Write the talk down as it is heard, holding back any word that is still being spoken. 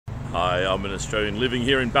Hi, I'm an Australian living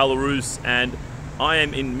here in Belarus, and I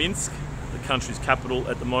am in Minsk, the country's capital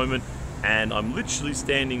at the moment, and I'm literally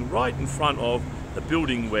standing right in front of the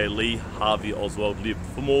building where Lee Harvey Oswald lived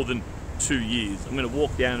for more than 2 years. I'm going to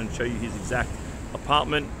walk down and show you his exact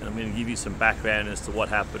apartment, and I'm going to give you some background as to what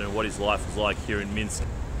happened and what his life was like here in Minsk.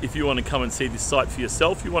 If you want to come and see this site for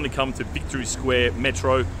yourself, you want to come to Victory Square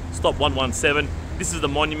Metro, stop 117. This is the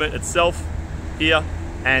monument itself here,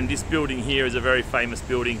 and this building here is a very famous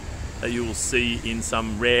building that you will see in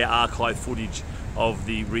some rare archive footage of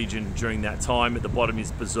the region during that time. At the bottom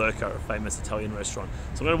is Berserker, a famous Italian restaurant.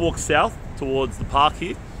 So I'm going to walk south towards the park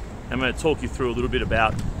here. I'm going to talk you through a little bit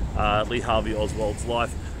about Lee Harvey Oswald's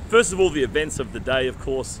life. First of all, the events of the day, of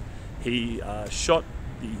course. He shot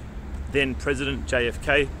the then President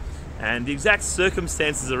JFK, and the exact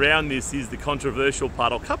circumstances around this is the controversial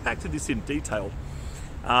part. I'll come back to this in detail.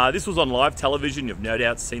 This was on live television. You've no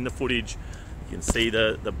doubt seen the footage. You can see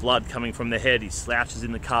the blood coming from the head. He slouches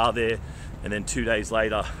in the car there, and then 2 days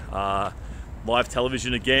later, live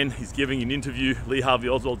television again. He's giving an interview, Lee Harvey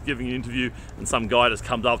Oswald giving an interview, and some guy just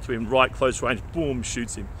comes up to him right close range, boom,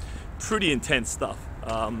 shoots him. Pretty intense stuff.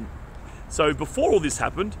 So before all this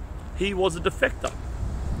happened, he was a defector.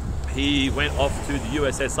 He went off to the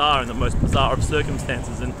USSR in the most bizarre of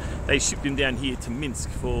circumstances, and they shipped him down here to Minsk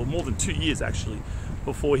for more than 2 years actually,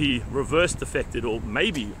 before he reverse defected, or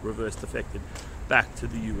maybe reverse defected, back to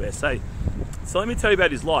the USA. So let me tell you about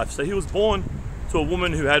his life. So he was born to a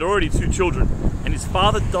woman who had already 2 children, and his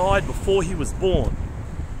father died before he was born.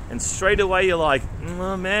 And straight away you're like,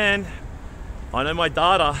 oh man, I know my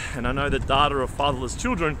data, and I know the data of fatherless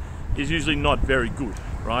children is usually not very good,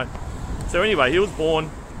 right? So anyway, he was born.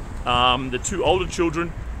 The 2 older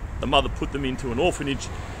children, the mother put them into an orphanage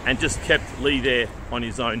and just kept Lee there on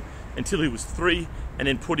his own until he was 3, and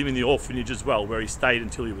then put him in the orphanage as well, where he stayed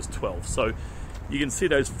until he was 12. So you can see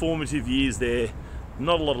those formative years there,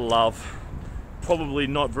 not a lot of love, probably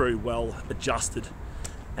not very well adjusted.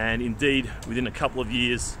 And indeed, within a couple of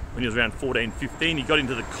years, when he was around 14, 15, he got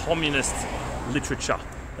into the communist literature,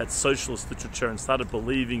 that socialist literature, and started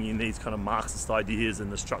believing in these kind of Marxist ideas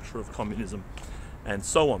and the structure of communism and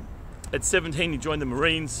so on. At 17, he joined the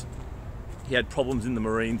Marines. He had problems in the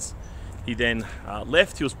Marines. He then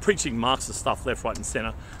left. He was preaching Marxist stuff left, right and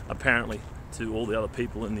center, apparently, to all the other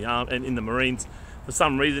people in the army and in the Marines. For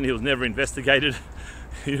some reason, he was never investigated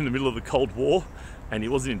in the middle of the Cold War, and he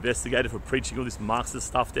wasn't investigated for preaching all this Marxist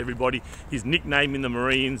stuff to everybody. His nickname in the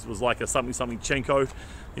Marines was like a something Chenko,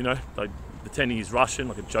 you know, like pretending he's Russian,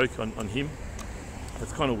 like a joke on him.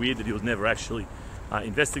 It's kind of weird that he was never actually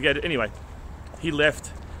investigated. Anyway, he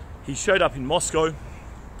left. He showed up in Moscow,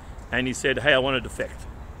 and he said, hey, I want to defect.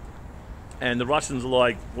 And the Russians are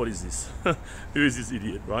like, what is this? Who is this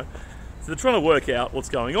idiot, right? So they're trying to work out what's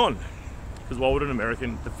going on, because why would an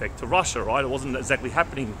American defect to Russia, right? It wasn't exactly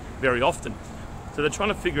happening very often. So they're trying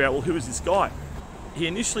to figure out, well, who is this guy? He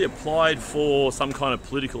initially applied for some kind of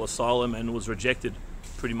political asylum and was rejected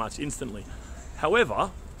pretty much instantly. However,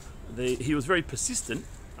 he was very persistent.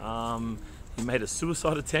 He made a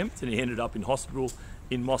suicide attempt, and he ended up in hospital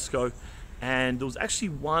in Moscow. And there was actually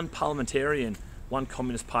one parliamentarian, one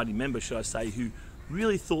Communist Party member, should I say, who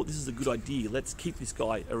really thought this is a good idea. Let's keep this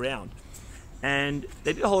guy around. And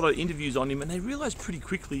they did a whole lot of interviews on him, and they realized pretty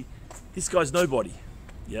quickly, this guy's nobody.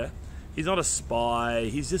 Yeah, he's not a spy.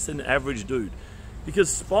 He's just an average dude. Because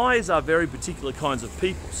spies are very particular kinds of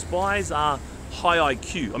people. Spies are high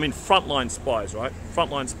IQ. I mean, frontline spies, right?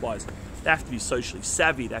 Frontline spies. They have to be socially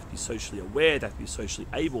savvy. They have to be socially aware. They have to be socially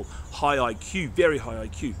able. High IQ, very high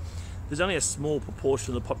IQ. There's only a small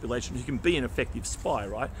proportion of the population who can be an effective spy,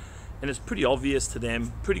 right? And it's pretty obvious to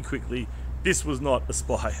them pretty quickly, this was not a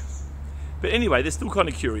spy. But anyway, they're still kind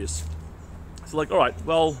of curious. So like, all right,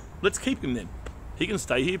 well, let's keep him then. He can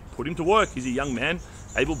stay here, put him to work. He's a young man,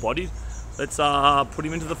 able-bodied. Let's put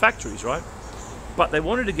him into the factories, right? But they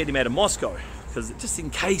wanted to get him out of Moscow, because just in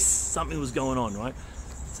case something was going on, right?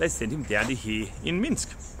 So they sent him down to here in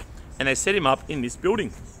Minsk. And they set him up in this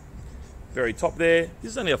building. Very top there.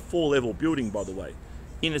 This is only a 4-level building, by the way.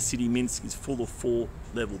 Inner city Minsk is full of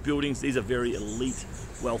 4-level buildings. These are very elite,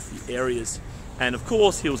 wealthy areas. And of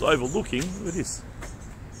course, he was overlooking, look at this,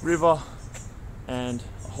 river and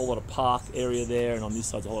a whole lot of park area there. And on this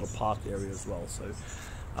side's a whole lot of park area as well. So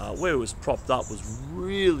where it was propped up was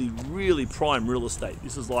really, really prime real estate.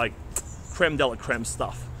 This is like creme de la creme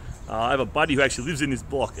stuff. I have a buddy who actually lives in this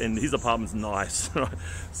block, and his apartment's nice.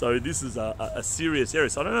 So this is a serious area.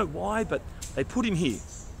 So I don't know why, but they put him here.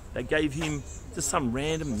 They gave him just some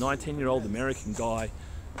random 19-year-old American guy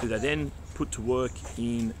who they then put to work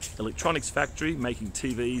in electronics factory, making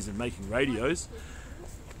TVs and making radios.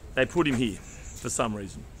 They put him here for some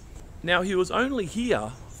reason. Now, he was only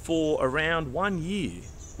here for around 1 year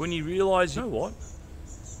when he realized, you know what?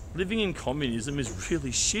 Living in communism is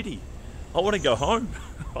really shitty. I want to go home.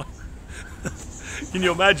 Can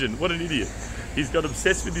you imagine? What an idiot. He's got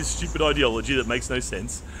obsessed with this stupid ideology that makes no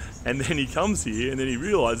sense. And then he comes here and then he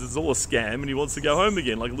realizes it's all a scam and he wants to go home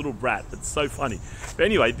again like a little brat. It's so funny. But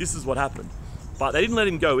anyway, this is what happened. But they didn't let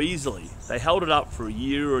him go easily. They held it up for a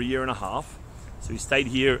year or a year and a half. So he stayed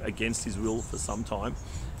here against his will for some time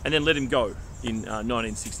and then let him go in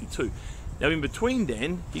 1962. Now in between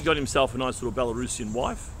then, he got himself a nice little Belarusian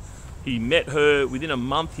wife. He met her within a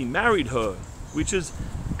month, he married her, which is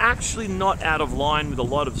actually not out of line with a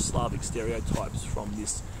lot of Slavic stereotypes from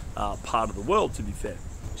this part of the world, to be fair.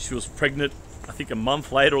 She was pregnant, I think a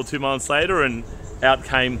month later or 2 months later, and out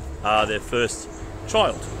came their first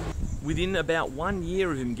child. Within about 1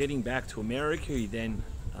 year of him getting back to America, he then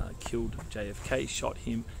killed JFK, shot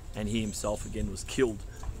him, and he himself again was killed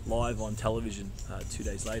live on television 2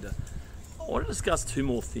 days later. I want to discuss two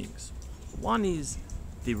more things. One is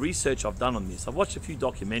the research I've done on this. I've watched a few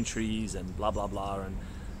documentaries and blah, blah, blah, and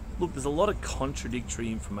look, there's a lot of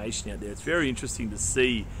contradictory information out there. It's very interesting to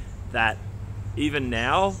see that even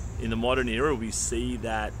now, in the modern era, we see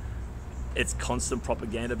that it's constant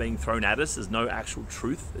propaganda being thrown at us. There's no actual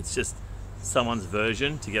truth. It's just someone's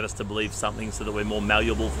version to get us to believe something so that we're more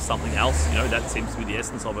malleable for something else. You know, that seems to be the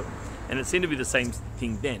essence of it. And it seemed to be the same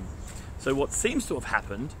thing then. So what seems to have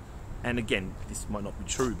happened, and again, this might not be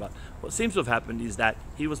true, but what seems to have happened is that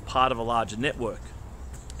he was part of a larger network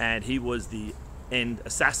and he was the end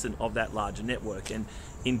assassin of that larger network. And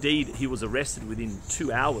indeed, he was arrested within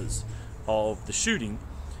 2 hours of the shooting,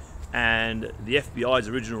 and the FBI's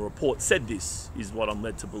original report said this, is what I'm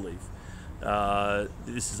led to believe.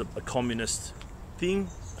 This is a communist thing.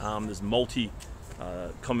 There's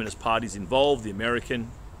multi-communist parties involved. The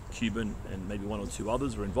American, Cuban, and maybe one or two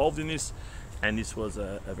others were involved in this, and this was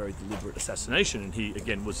a very deliberate assassination, and he,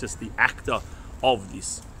 again, was just the actor of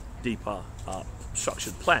this deeper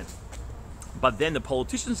structured plan. But then the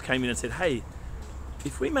politicians came in and said, hey,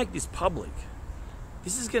 if we make this public,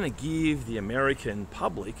 this is going to give the American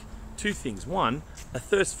public two things. One, a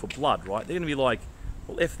thirst for blood, right? They're going to be like,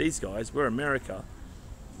 well, F these guys, we're America,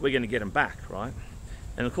 we're going to get them back, right?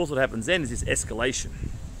 And of course what happens then is this escalation.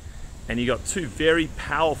 And you got two very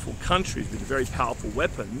powerful countries with very powerful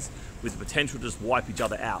weapons with the potential to just wipe each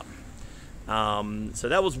other out. So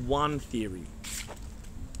that was one theory.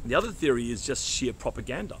 The other theory is just sheer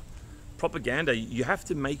propaganda. Propaganda, you have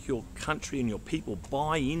to make your country and your people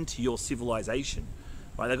buy into your civilization.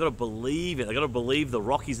 Right? They've got to believe it. They've got to believe the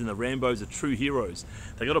Rockies and the Rambos are true heroes.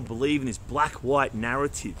 They've got to believe in this black-white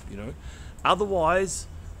narrative, you know. Otherwise,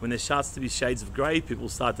 when there starts to be shades of grey, people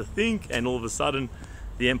start to think, and all of a sudden,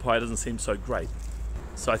 the empire doesn't seem so great.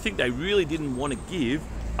 So I think they really didn't want to give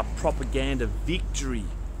a propaganda victory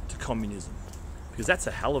to communism, because that's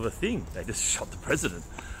a hell of a thing. They just shot the president,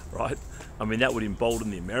 right? I mean, that would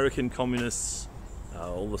embolden the American communists,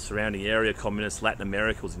 all the surrounding area communists. Latin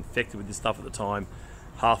America was infected with this stuff at the time,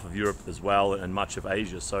 half of Europe as well, and much of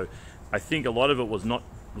Asia. So I think a lot of it was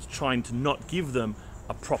trying to not give them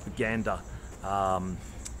a propaganda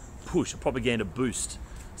push, a propaganda boost.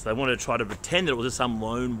 So they wanted to try to pretend that it was just some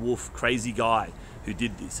lone wolf crazy guy who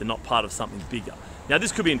did this and not part of something bigger. Now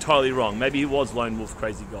this could be entirely wrong. Maybe he was lone wolf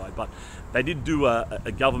crazy guy, but they did do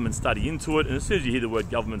a government study into it. And as soon as you hear the word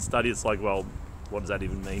government study, it's like, well, what does that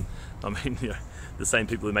even mean? I mean, you know, the same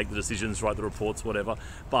people who make the decisions, write the reports, whatever.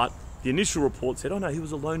 But the initial report said, oh no, he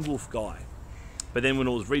was a lone wolf guy. But then when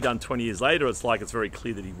it was redone 20 years later, it's like, it's very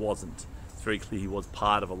clear that he wasn't. It's very clear he was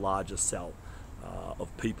part of a larger cell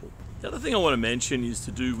of people. The other thing I want to mention is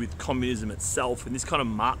to do with communism itself and this kind of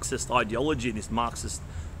Marxist ideology and this Marxist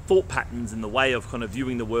thought patterns and the way of kind of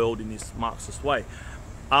viewing the world in this Marxist way.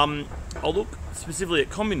 I'll look specifically at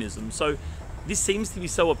communism. So this seems to be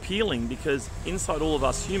so appealing because inside all of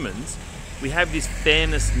us humans, we have this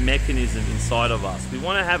fairness mechanism inside of us. We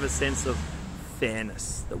want to have a sense of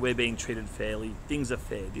fairness, that we're being treated fairly, things are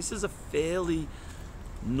fair. This is a fairly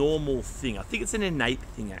normal thing. I think it's an innate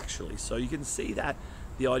thing actually. So you can see that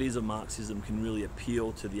the ideas of Marxism can really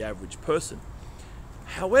appeal to the average person.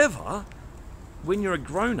 However, when you're a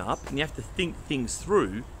grown-up and you have to think things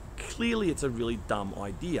through, clearly it's a really dumb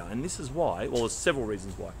idea. And this is why, well, there's several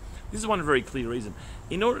reasons why. This is one very clear reason.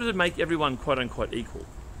 In order to make everyone quote-unquote equal,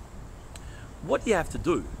 what do you have to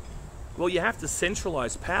do? Well, you have to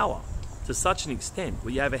centralize power to such an extent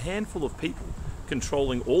where you have a handful of people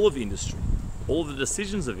controlling all of industry, all of the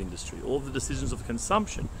decisions of industry, all of the decisions of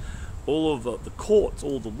consumption, all of the courts,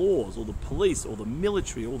 all the laws, all the police, all the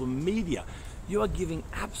military, all the media. You are giving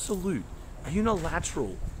absolute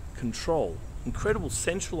unilateral control incredible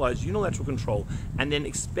centralized unilateral control, and then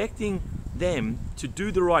expecting them to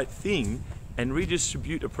do the right thing and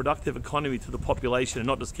redistribute a productive economy to the population and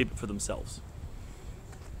not just keep it for themselves.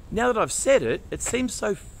 Now that I've said it, it seems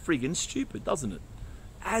so friggin' stupid, doesn't it?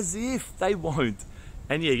 As if they won't.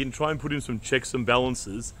 And yeah, you can try and put in some checks and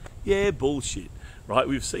balances. Yeah, bullshit, right?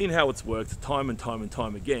 We've seen how it's worked time and time and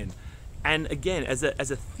time again. And again, as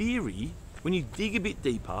a theory, when you dig a bit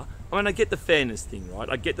deeper, I mean, I get the fairness thing, right?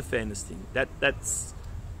 I get the fairness thing.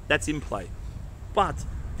 That's in play. But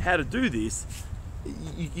how to do this,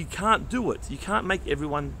 you can't do it. You can't make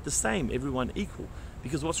everyone the same, everyone equal.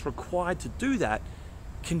 Because what's required to do that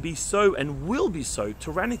can be so and will be so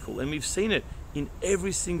tyrannical. And we've seen it in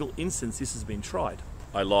every single instance this has been tried.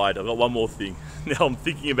 I lied, I've got one more thing. Now I'm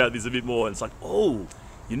thinking about this a bit more and it's like, oh,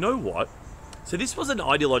 you know what? So this was an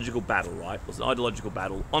ideological battle, right? It was an ideological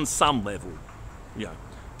battle on some level. You know,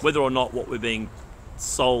 whether or not what we're being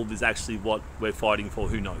sold is actually what we're fighting for,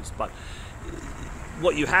 who knows? But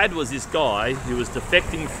what you had was this guy who was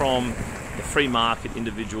defecting from the free market,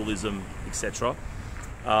 individualism, etc.,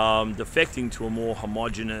 defecting to a more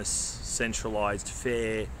homogenous, centralized,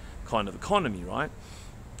 fair kind of economy, right?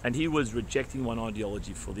 And he was rejecting one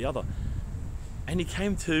ideology for the other. And he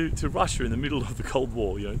came to Russia in the middle of the Cold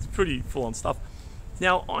War. You know, it's pretty full-on stuff.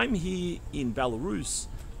 Now, I'm here in Belarus,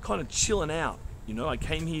 kind of chilling out. You know, I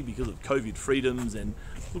came here because of COVID freedoms, and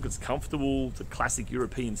look, it's comfortable. It's a classic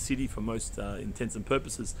European city for most intents and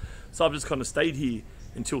purposes. So I've just kind of stayed here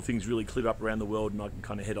until things really clear up around the world and I can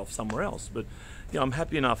kind of head off somewhere else. But, you know, I'm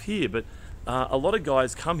happy enough here. But a lot of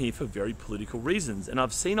guys come here for very political reasons. And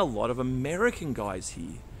I've seen a lot of American guys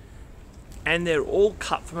here. And they're all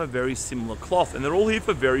cut from a very similar cloth, and they're all here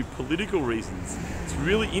for very political reasons. It's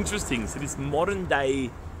really interesting. So this modern day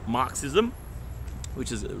Marxism, which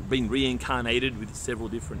has been reincarnated with several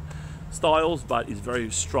different styles, but is very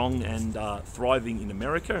strong and thriving in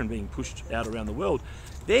America and being pushed out around the world,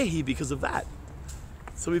 they're here because of that.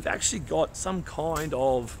 So we've actually got some kind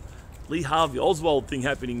of Lee Harvey Oswald thing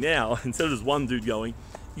happening now. Instead of just one dude going,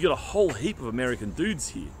 you got a whole heap of American dudes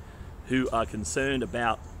here who are concerned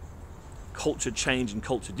about culture change and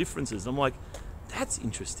culture differences. I'm like, that's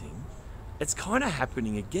interesting. It's kind of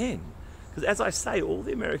happening again. Because as I say, all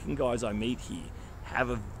the American guys I meet here have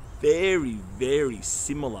a very, very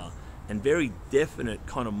similar and very definite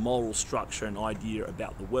kind of moral structure and idea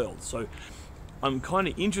about the world. So I'm kind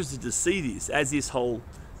of interested to see this as this whole,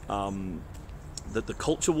 the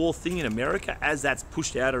culture war thing in America, as that's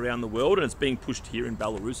pushed out around the world, and it's being pushed here in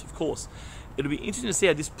Belarus, of course. It'll be interesting to see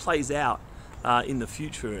how this plays out in the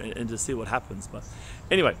future and to see what happens. But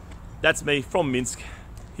anyway, that's me from Minsk.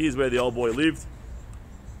 Here's where the old boy lived,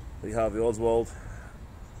 Lee Harvey Oswald.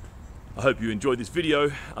 I hope you enjoyed this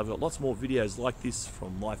video. I've got lots more videos like this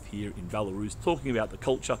from life here in Belarus, talking about the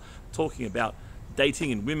culture, talking about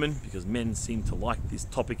dating and women, because men seem to like this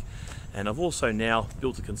topic. And I've also now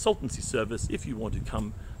built a consultancy service if you want to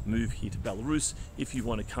come move here to Belarus. If you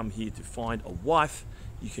want to come here to find a wife,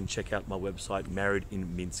 you can check out my website,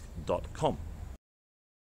 marriedinminsk.com.